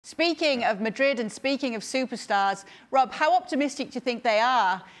Speaking of Madrid and speaking of superstars, Rob, how optimistic do you think they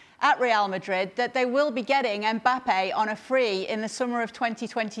are at Real Madrid that they will be getting Mbappe on a free in the summer of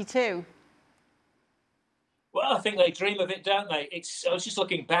 2022? Well, I think they dream of it, don't they? I was just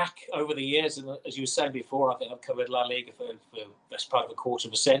looking back over the years, and as you were saying before, I think I've covered La Liga for the best part of a quarter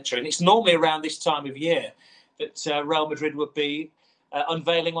of a century. And it's normally around this time of year that Real Madrid would be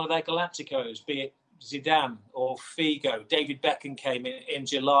unveiling one of their Galacticos, be it Zidane or Figo. David Beckham came in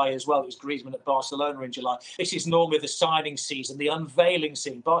July as well. It was Griezmann at Barcelona in July. This is normally the signing season, the unveiling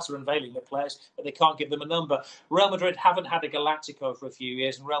scene. Barca unveiling the players, but they can't give them a number. Real Madrid haven't had a Galactico for a few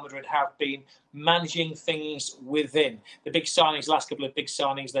years, and Real Madrid have been managing things within. The big signings, last couple of big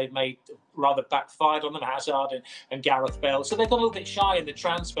signings they've made rather backfired on them, Hazard and Gareth Bale. So they've gone a little bit shy in the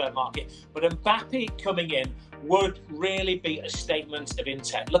transfer market. But Mbappe coming in would really be a statement of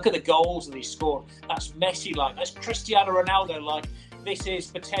intent. Look at the goals that he scored. That's Messi-like. That's Cristiano Ronaldo-like. This is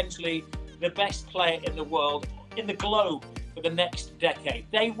potentially the best player in the world, in the globe, for the next decade.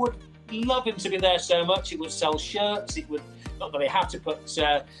 They would love him to be there so much. It would sell shirts. It would, not that they have to put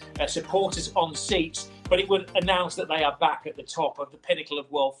supporters on seats, but it would announce that they are back at the top of the pinnacle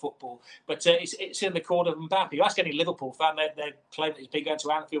of world football. But it's in the court of Mbappe. You ask any Liverpool fan, they claim that he's been going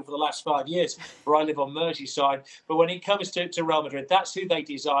to Anfield for the last 5 years, where I live on Merseyside. But when it comes to Real Madrid, that's who they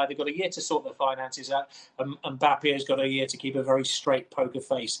desire. They've got a year to sort their finances out. Mbappe has got a year to keep a very straight poker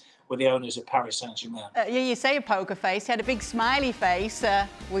face with the owners of Paris Saint-Germain. Yeah, you say a poker face. He had a big smiley face,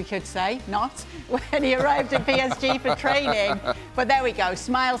 we could say, not, when he arrived at PSG for training. But there we go,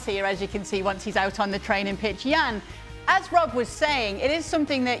 smiles here, as you can see, once he's out on the training pitch. Jan, as Rob was saying, it is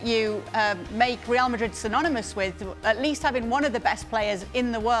something that you make Real Madrid synonymous with, at least having one of the best players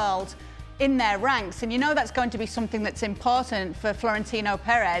in the world in their ranks. And you know that's going to be something that's important for Florentino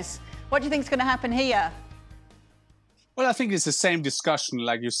Perez. What do you think is going to happen here? Well, I think it's the same discussion,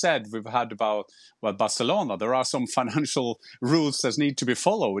 like you said, we've had about, well, Barcelona. There are some financial rules that need to be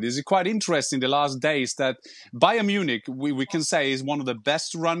followed. It's quite interesting the last days that Bayern Munich, we can say, is one of the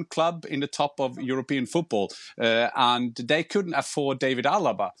best run club in the top of European football. And they couldn't afford David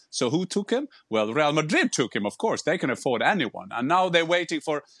Alaba. So who took him? Well, Real Madrid took him, of course. They can afford anyone. And now they're waiting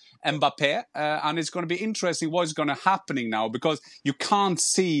for Mbappe. And it's going to be interesting what's going to happen now, because you can't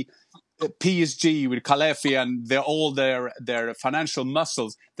see PSG with Khalefi and all their financial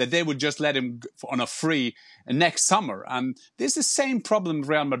muscles, that they would just let him on a free next summer. And there's the same problem with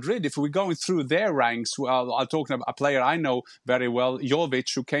Real Madrid. If we're going through their ranks, well, I'm talking about a player I know very well,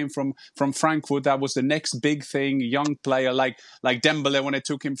 Jovic, who came from Frankfurt. That was the next big thing, young player like Dembele when they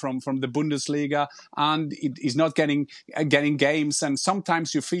took him from the Bundesliga, and he's not getting games. And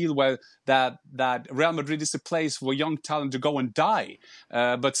sometimes you feel, well, that Real Madrid is a place for young talent to go and die.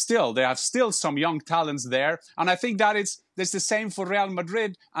 But still, they have still some young talents there. And I think that it's the same for Real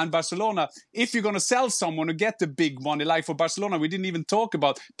Madrid and Barcelona. If you're going to sell someone to get the big money, like for Barcelona, we didn't even talk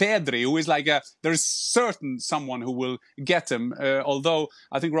about Pedri, who is like there's certain someone who will get him. Although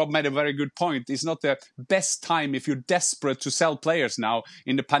I think Rob made a very good point. It's not the best time if you're desperate to sell players now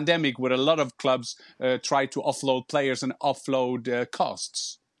in the pandemic, where a lot of clubs try to offload players and offload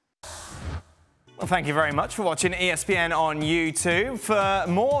costs. Well, thank you very much for watching ESPN on YouTube. For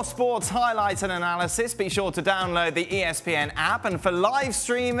more sports highlights and analysis, be sure to download the ESPN app. And for live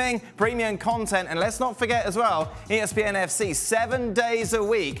streaming, premium content, and let's not forget as well, ESPN FC 7 days a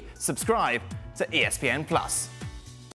week. Subscribe to ESPN+.